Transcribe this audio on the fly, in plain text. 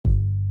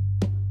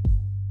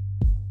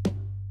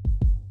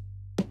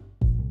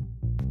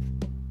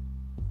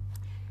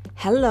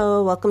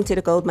Hello, welcome to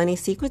the Gold Money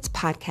Secrets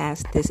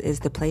podcast. This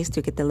is the place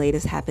to get the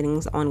latest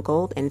happenings on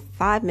gold in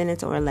 5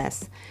 minutes or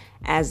less.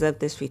 As of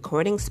this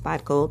recording,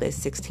 spot gold is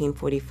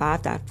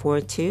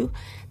 $1,645.42.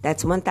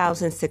 That's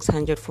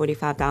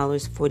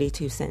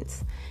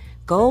 $1,645.42.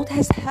 Gold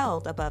has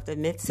held above the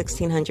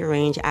mid-1600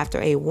 range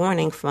after a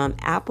warning from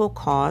Apple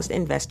caused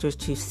investors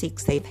to seek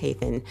safe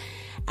haven.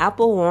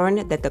 Apple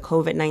warned that the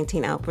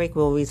COVID-19 outbreak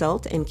will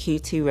result in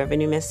Q2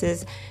 revenue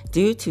misses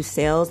due to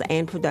sales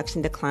and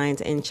production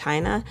declines in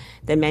China,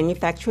 the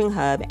manufacturing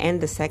hub,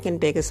 and the second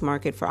biggest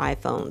market for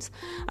iPhones.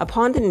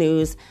 Upon the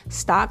news,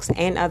 stocks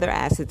and other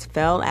assets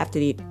fell after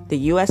the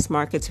U.S.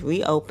 markets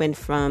reopened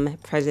from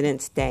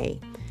President's Day.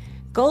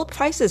 Gold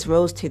prices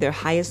rose to their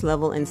highest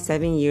level in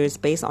 7 years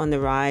based on the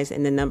rise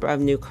in the number of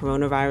new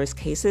coronavirus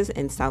cases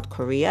in South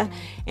Korea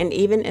and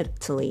even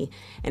Italy.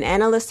 An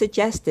analyst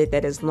suggested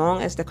that as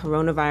long as the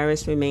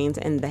coronavirus remains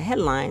in the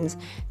headlines,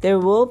 there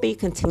will be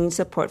continued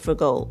support for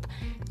gold.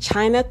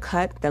 China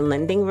cut the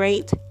lending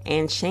rate,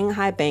 and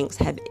Shanghai banks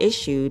have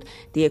issued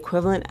the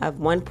equivalent of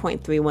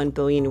 1.31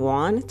 billion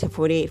yuan to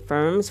 48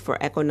 firms for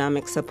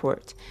economic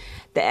support.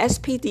 The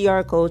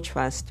SPDR Gold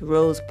Trust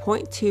rose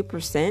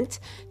 0.2%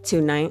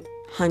 to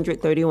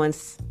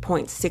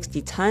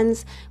 931.60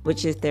 tons,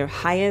 which is their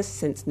highest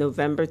since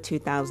November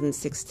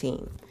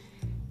 2016.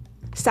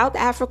 South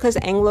Africa's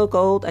Anglo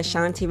Gold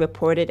Ashanti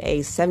reported a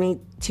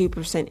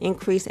 72%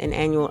 increase in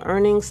annual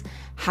earnings.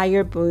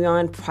 Higher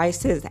bullion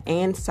prices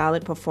and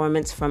solid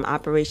performance from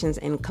operations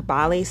in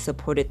Kibali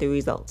supported the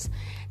results.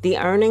 The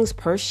earnings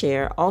per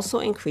share also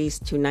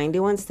increased to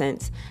 91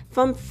 cents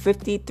from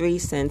 53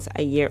 cents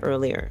a year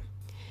earlier.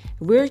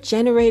 We're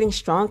generating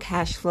strong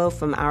cash flow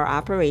from our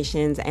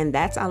operations, and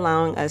that's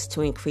allowing us to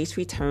increase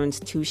returns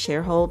to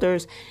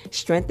shareholders,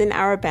 strengthen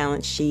our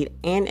balance sheet,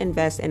 and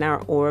invest in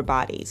our ore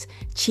bodies,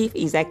 Chief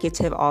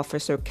Executive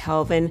Officer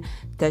Kelvin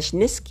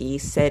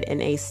Dushnitsky said in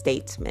a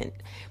statement.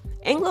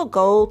 Anglo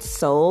Gold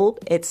sold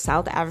its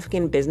South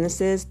African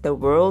businesses, the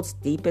world's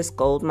deepest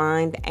gold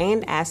mine,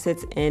 and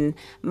assets in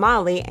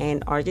Mali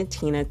and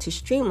Argentina to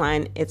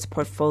streamline its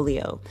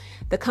portfolio.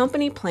 The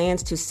company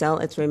plans to sell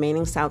its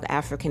remaining South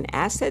African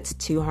assets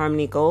to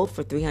Harmony Gold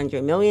for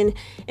 $300 million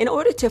in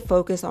order to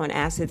focus on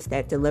assets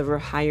that deliver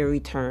higher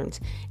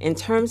returns. In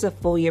terms of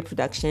full-year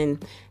production,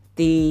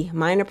 the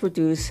miner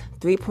produced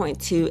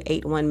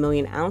 3.281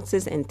 million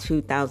ounces in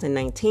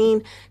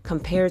 2019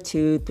 compared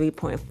to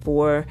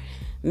 3.4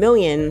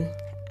 million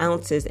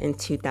ounces in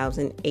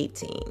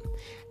 2018.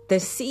 The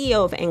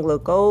CEO of Anglo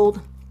Gold,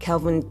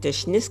 Kelvin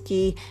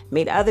Dushnitsky,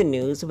 made other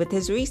news with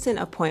his recent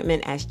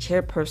appointment as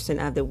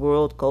chairperson of the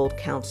World Gold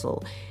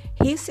Council.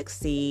 He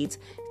succeeds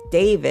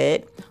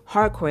David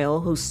Harquail,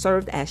 who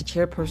served as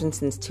chairperson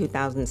since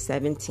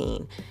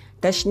 2017.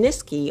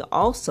 Dushnitsky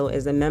also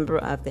is a member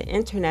of the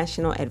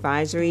International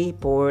Advisory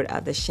Board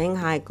of the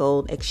Shanghai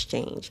Gold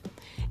Exchange.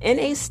 In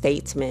a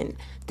statement,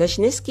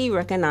 Dushnitsky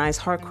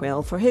recognized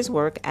Harquail for his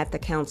work at the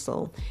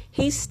council.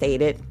 He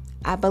stated,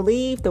 "I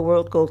believe the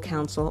World Gold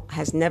Council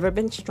has never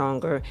been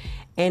stronger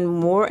and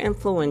more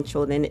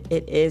influential than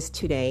it is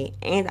today,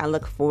 and I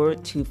look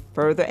forward to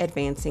further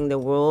advancing the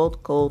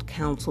World Gold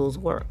Council's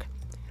work."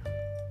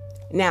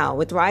 Now,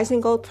 with rising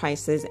gold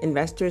prices,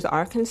 investors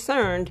are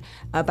concerned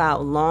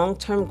about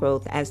long-term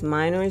growth as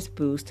miners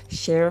boost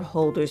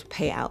shareholders'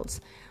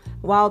 payouts.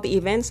 While the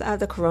events of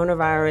the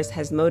coronavirus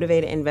has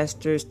motivated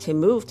investors to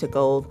move to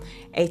gold,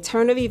 a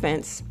turn of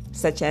events,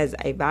 such as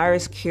a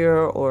virus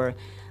cure or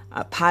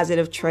a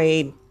positive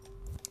trade,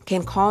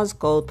 can cause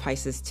gold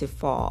prices to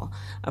fall.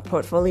 A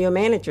portfolio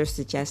manager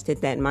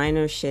suggested that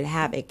miners should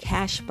have a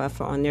cash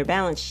buffer on their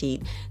balance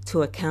sheet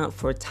to account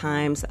for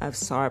times of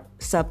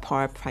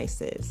subpar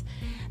prices.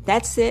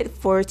 That's it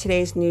for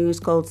today's news,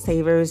 Gold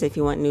Savers. If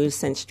you want news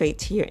sent straight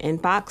to your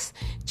inbox,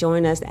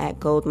 join us at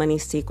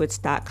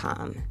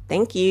goldmoneysecrets.com.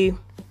 Thank you.